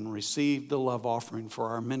and receive the love offering for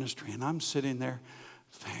our ministry. And I'm sitting there.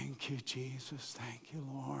 Thank you, Jesus. Thank you,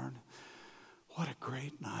 Lord. What a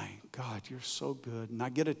great night. God, you're so good. And I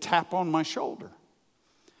get a tap on my shoulder.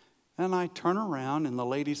 And I turn around, and the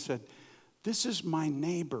lady said, this is my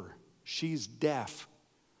neighbor. She's deaf.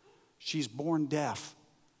 She's born deaf.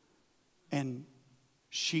 And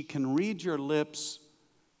she can read your lips,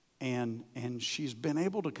 and she's been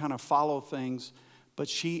able to kind of follow things, but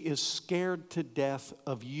she is scared to death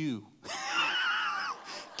of you.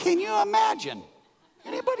 Can you imagine?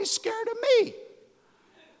 Anybody scared of me?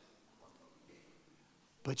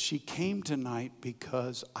 But she came tonight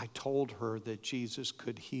because I told her that Jesus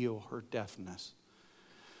could heal her deafness.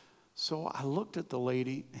 So I looked at the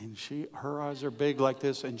lady, and her eyes are big like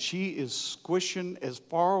this, and she is squishing as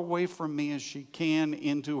far away from me as she can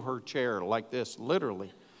into her chair like this,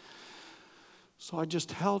 literally. So I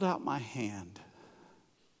just held out my hand,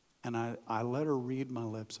 and I let her read my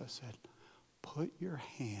lips. I said, put your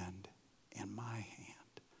hand in my hand.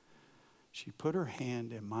 She put her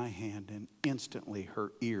hand in my hand, and instantly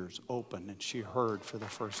her ears opened, and she heard for the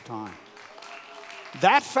first time.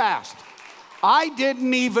 That fast. I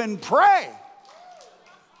didn't even pray.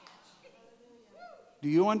 Do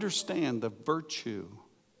you understand? The virtue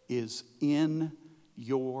is in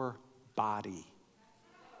your body.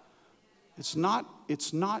 It's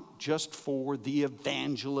not just for the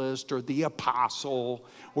evangelist or the apostle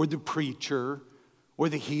or the preacher or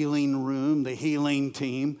the healing room, the healing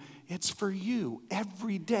team. It's for you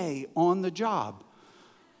every day on the job.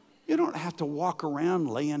 You don't have to walk around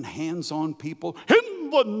laying hands on people in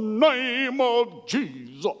the name of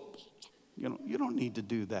Jesus. You don't need to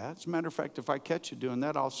do that. As a matter of fact, if I catch you doing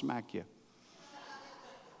that, I'll smack you.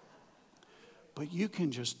 But you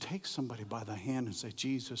can just take somebody by the hand and say,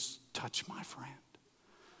 Jesus, touch my friend.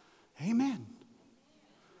 Amen.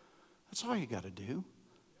 That's all you got to do.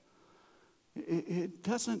 It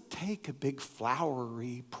doesn't take a big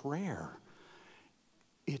flowery prayer.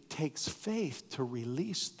 it takes faith to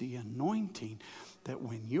release the anointing that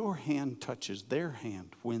when your hand touches their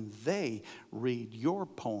hand, when they read your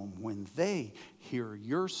poem, when they hear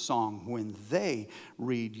your song, when they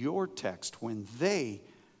read your text, when they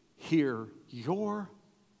hear your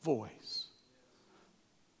voice,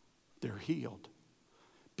 they're healed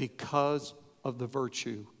because of the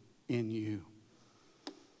virtue in you.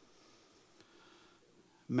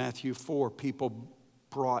 Matthew 4, people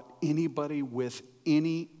brought anybody with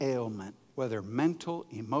any ailment, whether mental,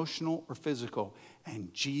 emotional, or physical,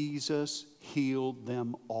 and Jesus healed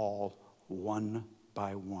them all one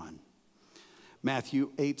by one.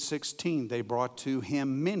 Matthew 8:16, they brought to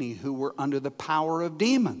him many who were under the power of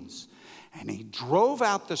demons, and he drove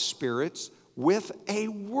out the spirits with a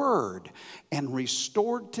word and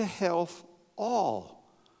restored to health all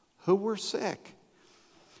who were sick.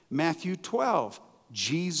 Matthew 12,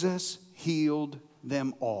 Jesus healed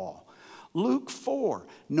them all. Luke 4,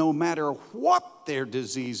 no matter what their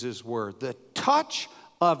diseases were, the touch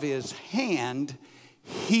of his hand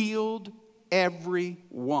healed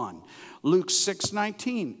everyone. Luke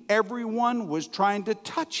 6:19, everyone was trying to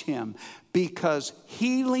touch him because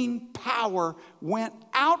healing power went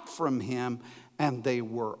out from him and they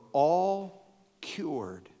were all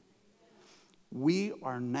cured. We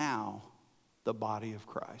are now the body of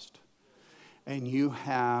Christ, and you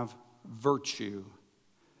have virtue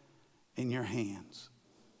in your hands.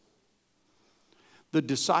 The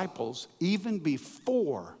disciples, even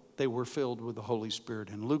before they were filled with the Holy Spirit,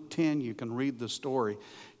 in Luke 10, you can read the story.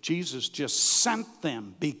 Jesus just sent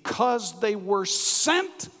them because they were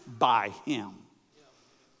sent by him.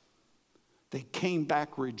 They came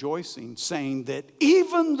back rejoicing, saying that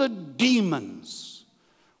even the demons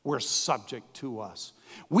were subject to us.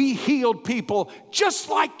 We healed people just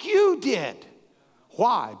like you did.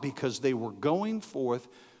 Why? Because they were going forth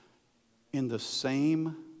in the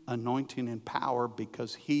same anointing and power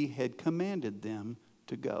because he had commanded them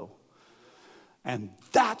to go. And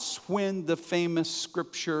that's when the famous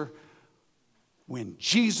scripture, when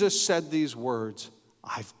Jesus said these words,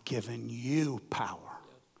 I've given you power.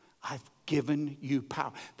 I've given you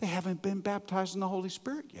power. They haven't been baptized in the Holy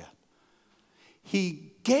Spirit yet.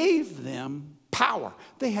 He gave them power.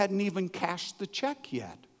 They hadn't even cashed the check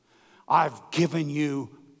yet. I've given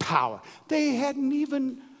you power. They hadn't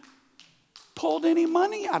even pulled any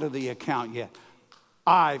money out of the account yet.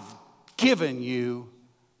 I've given you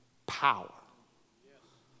power.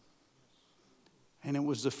 And it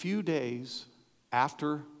was a few days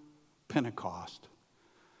after Pentecost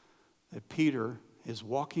that Peter is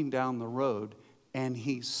walking down the road and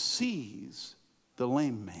he sees the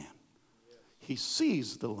lame man. He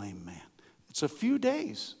sees the lame man. It's a few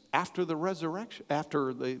days after the resurrection,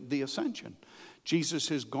 after the ascension. Jesus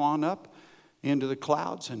has gone up into the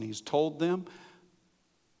clouds and he's told them,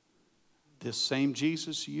 this same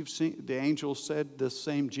Jesus you've seen, the angel said, this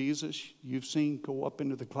same Jesus you've seen go up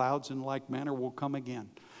into the clouds in like manner will come again.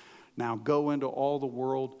 Now go into all the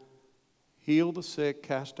world, heal the sick,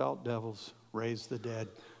 cast out devils, raise the dead,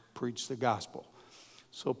 preach the gospel.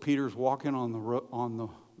 So Peter's walking on the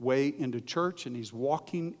way into church, and he's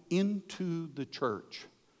walking into the church,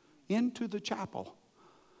 into the chapel,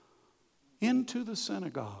 into the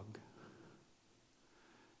synagogue.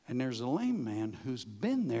 And there's a lame man who's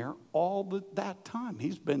been there all that time.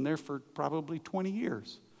 He's been there for probably 20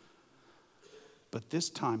 years. But this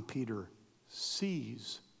time Peter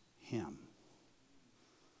sees him.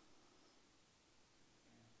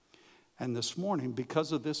 And this morning,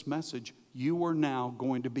 because of this message, you are now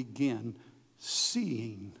going to begin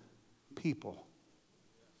seeing people.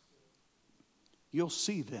 You'll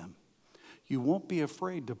see them. You won't be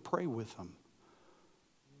afraid to pray with them.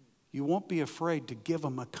 You won't be afraid to give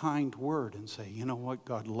them a kind word and say, you know what,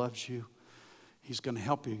 God loves you. He's going to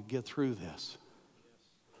help you get through this.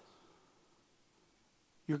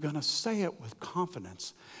 You're going to say it with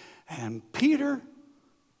confidence. And Peter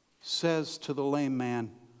says to the lame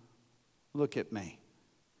man, look at me.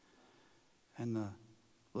 And the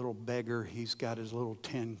little beggar, he's got his little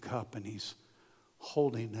tin cup and he's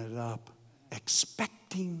holding it up,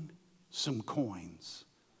 expecting some coins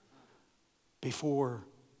before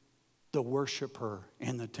the worshiper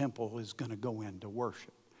in the temple is going to go in to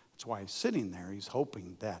worship. That's why he's sitting there. He's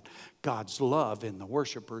hoping that God's love in the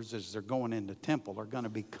worshipers as they're going into the temple are going to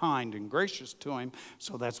be kind and gracious to him.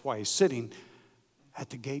 So that's why he's sitting at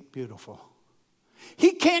the gate beautiful.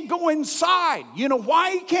 He can't go inside. You know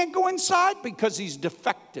why he can't go inside? Because he's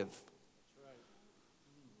defective.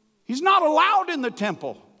 He's not allowed in the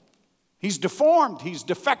temple. He's deformed, he's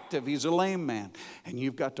defective, he's a lame man. And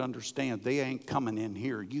you've got to understand, they ain't coming in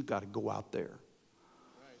here. You got to go out there.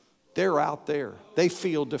 They're out there. They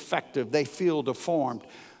feel defective. They feel deformed.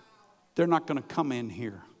 They're not going to come in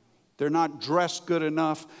here. They're not dressed good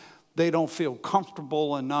enough. They don't feel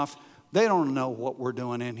comfortable enough. They don't know what we're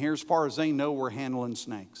doing in here. As far as they know, we're handling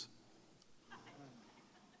snakes.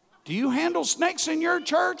 Do you handle snakes in your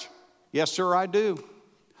church? Yes, sir, I do.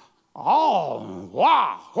 Oh,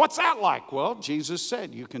 wow. What's that like? Well, Jesus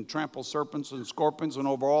said you can trample serpents and scorpions and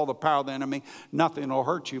over all the power of the enemy. Nothing will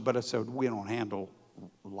hurt you. But I said, we don't handle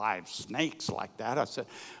live snakes like that. I said,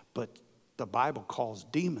 but the Bible calls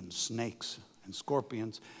demons snakes and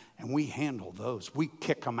scorpions, and we handle those. We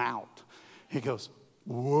kick them out. He goes,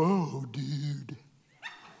 whoa, dude.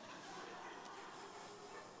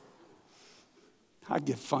 I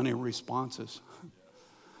get funny responses.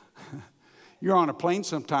 You're on a plane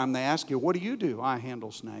sometime, they ask you, what do you do? I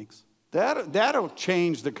handle snakes. That'll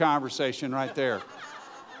change the conversation right there.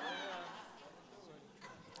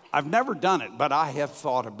 I've never done it, but I have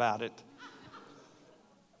thought about it.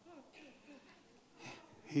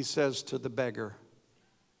 He says to the beggar,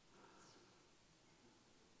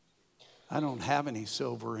 I don't have any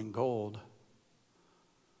silver and gold,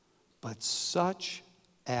 but such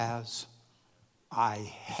as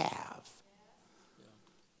I have.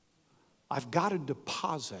 I've got a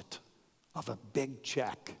deposit of a big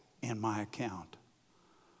check in my account.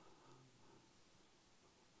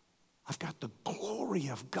 I've got the glory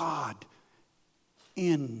of God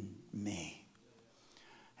in me.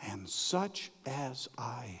 And such as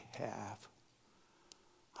I have,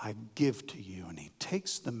 I give to you. And he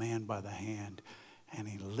takes the man by the hand and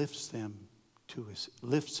he lifts him to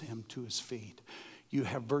his feet. You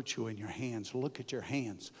have virtue in your hands. Look at your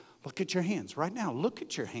hands. Look at your hands right now. Look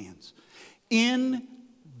at your hands. In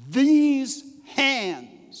these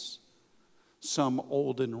hands, some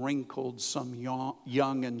old and wrinkled, some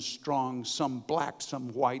young and strong, some black,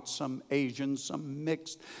 some white, some Asian, some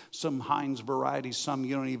mixed, some Heinz variety, some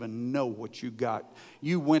you don't even know what you got.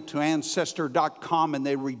 You went to Ancestor.com and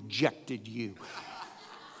they rejected you.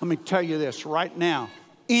 Let me tell you this right now.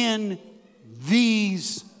 In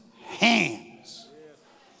these hands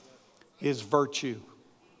is virtue.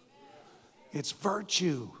 It's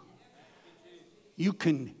virtue. You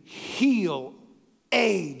can heal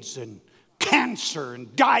AIDS and cancer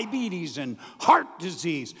and diabetes and heart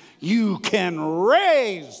disease. You can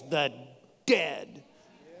raise the dead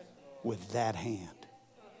with that hand.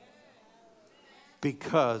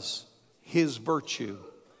 Because his virtue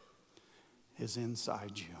is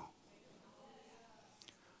inside you.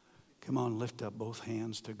 Come on, lift up both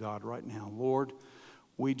hands to God right now. Lord,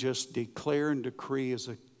 we just declare and decree as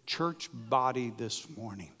a church body this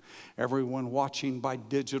morning, everyone watching by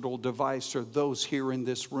digital device or those here in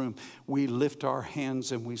this room, we lift our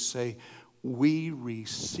hands and we say, we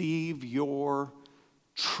receive your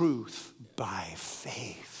truth by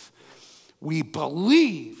faith. We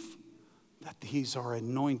believe that these are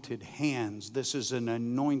anointed hands. This is an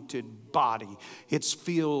anointed body. It's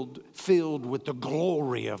filled with the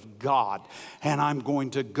glory of God. And I'm going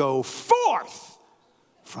to go forth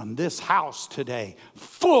from this house today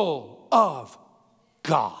full of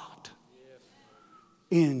God.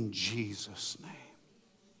 In Jesus' name.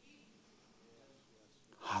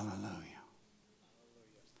 Hallelujah.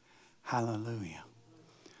 Hallelujah.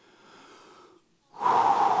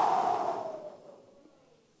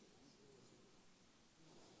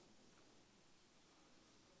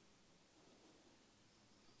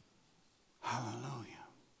 Hallelujah.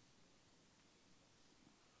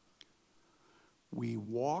 We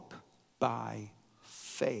walk by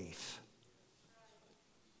faith.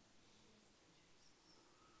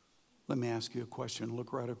 Let me ask you a question.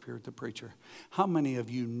 Look right up here at the preacher. How many of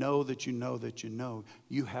you know that you know that you know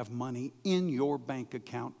you have money in your bank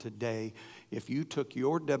account today? If you took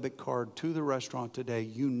your debit card to the restaurant today,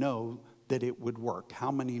 you know that it would work.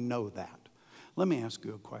 How many know that? Let me ask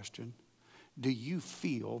you a question. Do you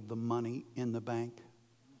feel the money in the bank?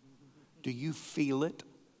 Do you feel it?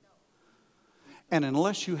 And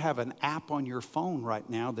unless you have an app on your phone right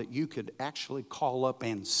now that you could actually call up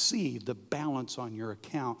and see the balance on your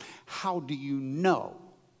account, how do you know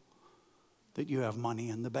that you have money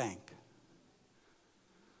in the bank?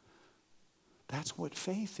 That's what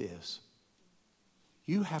faith is.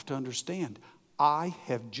 You have to understand, I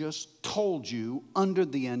have just told you under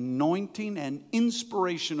the anointing and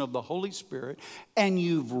inspiration of the Holy Spirit, and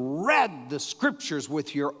you've read the scriptures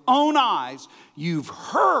with your own eyes, you've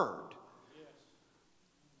heard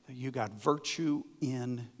that you got virtue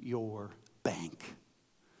in your bank.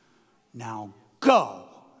 Now go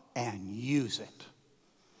and use it.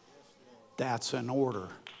 That's an order.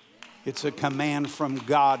 It's a command from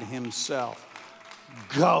God himself.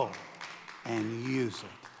 Go and use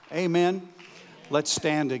it. Amen. Let's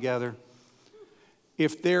stand together.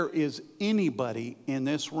 If there is anybody in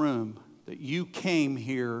this room that you came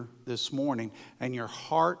here this morning and your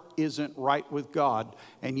heart isn't right with God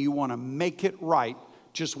and you want to make it right,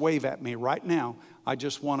 just wave at me right now. I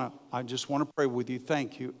just want to pray with you.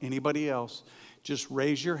 Thank you. Anybody else? Just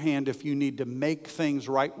raise your hand if you need to make things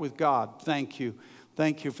right with God. Thank you.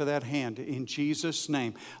 Thank you for that hand. In Jesus'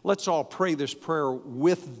 name. Let's all pray this prayer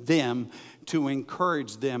with them to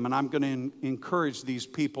encourage them. And I'm going to encourage these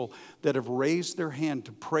people that have raised their hand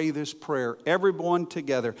to pray this prayer. Everyone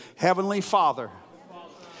together. Heavenly Father,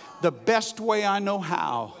 the best way I know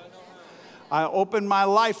how, I open my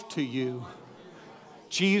life to you.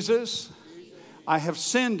 Jesus, I have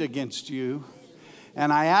sinned against you,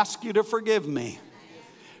 and I ask you to forgive me.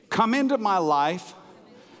 Come into my life,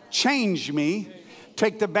 change me,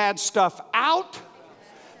 take the bad stuff out,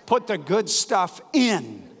 put the good stuff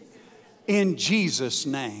in. In Jesus'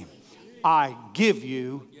 name, I give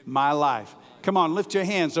you my life. Come on, lift your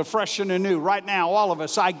hands afresh and anew. Right now, all of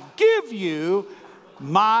us, I give you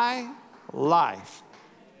my life.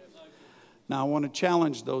 Now, I want to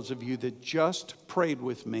challenge those of you that just prayed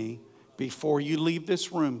with me. Before you leave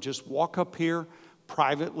this room, just walk up here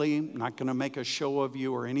privately. I'm not going to make a show of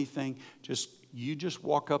you or anything. You just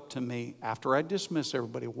walk up to me. After I dismiss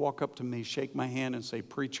everybody, walk up to me, shake my hand and say,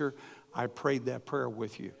 preacher, I prayed that prayer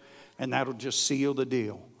with you. And that'll just seal the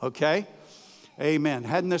deal. Okay? Amen.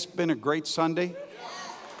 Hadn't this been a great Sunday?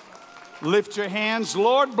 Lift your hands.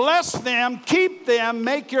 Lord, bless them, keep them,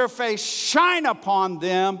 make your face shine upon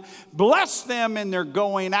them. Bless them in their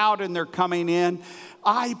going out and their coming in.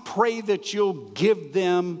 I pray that you'll give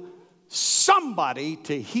them somebody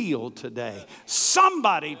to heal today,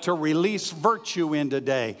 somebody to release virtue in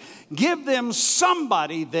today. Give them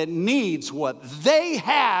somebody that needs what they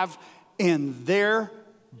have in their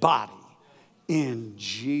body. In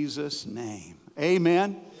Jesus' name.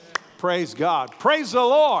 Amen. Praise God. Praise the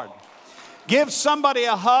Lord. Give somebody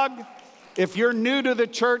a hug. If you're new to the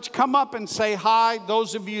church, come up and say hi.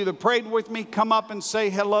 Those of you that prayed with me, come up and say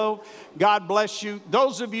hello. God bless you.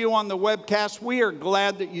 Those of you on the webcast, we are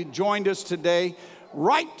glad that you joined us today.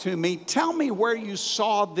 Write to me. Tell me where you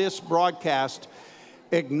saw this broadcast.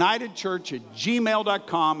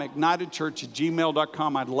 ignitedchurch@gmail.com.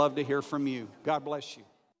 ignitedchurch@gmail.com. I'd love to hear from you. God bless you.